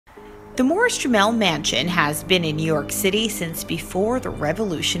The Morris-Jumel Mansion has been in New York City since before the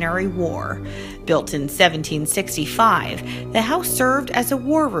Revolutionary War. Built in 1765, the house served as a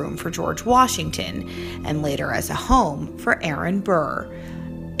war room for George Washington and later as a home for Aaron Burr.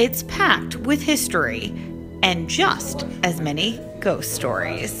 It's packed with history and just as many ghost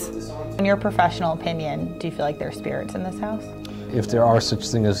stories. In your professional opinion, do you feel like there are spirits in this house? If there are such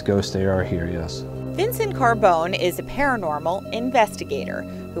things as ghosts, they are here, yes. Vincent Carbone is a paranormal investigator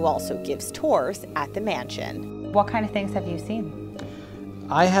who also gives tours at the mansion. What kind of things have you seen?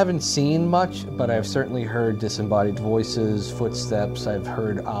 I haven't seen much, but I've certainly heard disembodied voices, footsteps. I've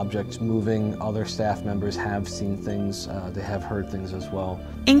heard objects moving. Other staff members have seen things. They have heard things as well.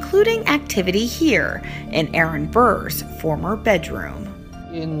 Including activity here in Aaron Burr's former bedroom.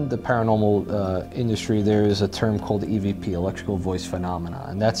 In the paranormal industry, there is a term called EVP, electrical voice phenomena,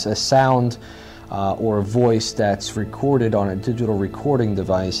 and that's a sound or a voice that's recorded on a digital recording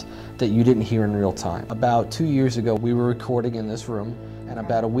device that you didn't hear in real time. About 2 years ago, we were recording in this room, and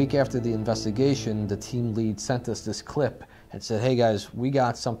about a week after the investigation, the team lead sent us this clip and said, "Hey guys, we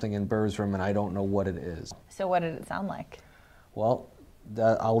got something in Burr's room and I don't know what it is." So what did it sound like? Well,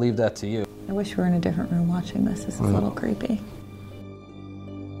 I'll leave that to you. I wish we were in a different room watching this. This is a little creepy.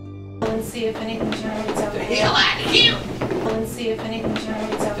 Let's see if anything generates over here. The hell out of here! Let's see if anything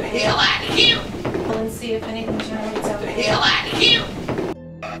generates over here. The hell out of here! Let's see if anything generates over here. The hell out of here!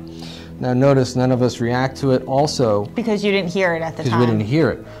 Now notice none of us react to it. Also, because you didn't hear it at the time. Because we didn't hear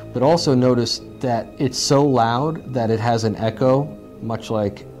it. But also notice that it's so loud that it has an echo, much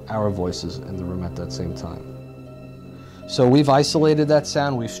like our voices in the room at that same time. So we've isolated that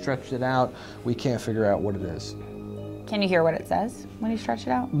sound, we've stretched it out, we can't figure out what it is. Can you hear what it says when you stretch it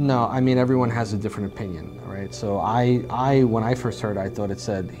out? No, I mean everyone has a different opinion, right? So when I first heard it, I thought it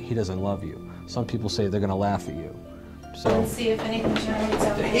said, "He doesn't love you." Some people say they're gonna laugh at you. So let's see if anything generates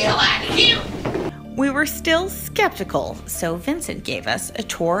over here. The hell out of here! We were still skeptical, so Vincent gave us a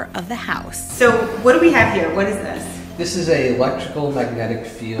tour of the house. So what do we have here? What is this? This is an electrical magnetic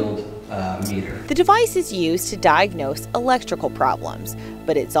field meter. The device is used to diagnose electrical problems,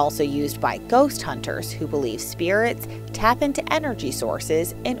 but it's also used by ghost hunters who believe spirits tap into energy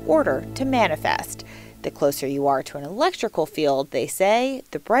sources in order to manifest. The closer you are to an electrical field, they say,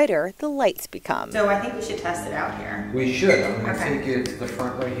 the brighter the lights become. So I think we should test it out here. We should. I'm going to take it to the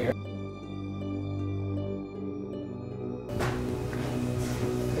front right here.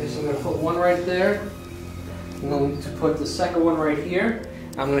 Okay, so I'm going to put one right there. I'm going to put the second one right here.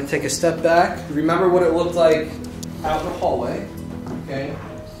 I'm going to take a step back. Remember what it looked like out in the hallway. Okay.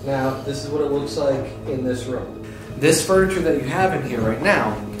 Now, this is what it looks like in this room. This furniture that you have in here right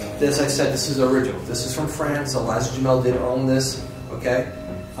now, as I said, this is original. This is from France. Morris-Jumel did own this. Okay.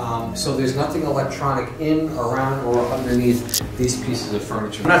 So there's nothing electronic in, around, or underneath these pieces of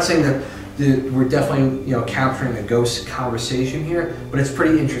furniture. I'm not saying that we're definitely, capturing a ghost conversation here, but it's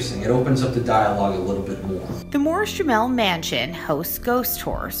pretty interesting. It opens up the dialogue a little bit more. The Morris-Jumel Mansion hosts ghost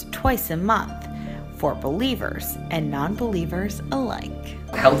tours twice a month for believers and non-believers alike.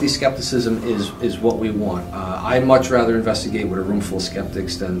 Healthy skepticism is what we want. I'd much rather investigate with a room full of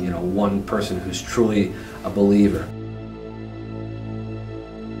skeptics than one person who's truly a believer.